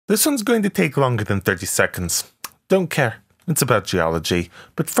This one's going to take longer than 30 seconds. Don't care. It's about geology.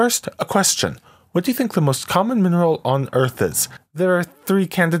 But first, a question. What do you think the most common mineral on Earth is? There are 3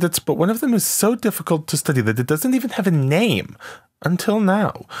 candidates, but one of them is so difficult to study that it doesn't even have a name. Until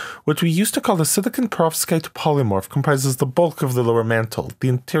now. What we used to call the silicon perovskite polymorph comprises the bulk of the lower mantle, the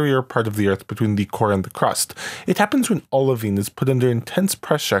interior part of the Earth between the core and the crust. It happens when olivine is put under intense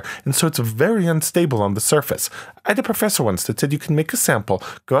pressure, and so it's very unstable on the surface. I had a professor once that said you can make a sample,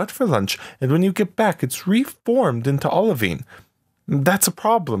 go out for lunch, and when you get back, it's reformed into olivine. That's a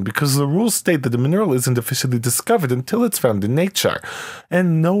problem, because the rules state that the mineral isn't officially discovered until it's found in nature,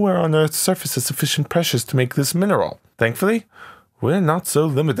 and nowhere on Earth's surface is sufficient pressures to make this mineral. Thankfully, we're not so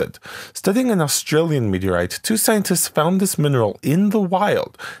limited. Studying an Australian meteorite, 2 scientists found this mineral in the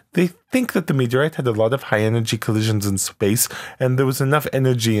wild. They think that the meteorite had a lot of high-energy collisions in space, and there was enough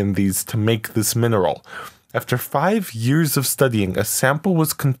energy in these to make this mineral. After 5 years of studying, a sample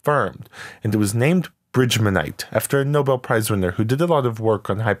was confirmed, and it was named Bridgmanite, after a Nobel Prize winner who did a lot of work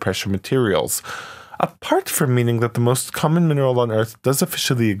on high-pressure materials. Apart from meaning that the most common mineral on Earth does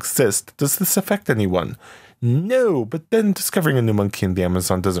officially exist, does this affect anyone? No, but then discovering a new monkey in the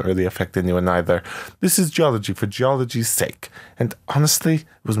Amazon doesn't really affect anyone either. This is geology for geology's sake. And honestly, it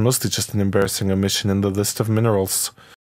was mostly just an embarrassing omission in the list of minerals.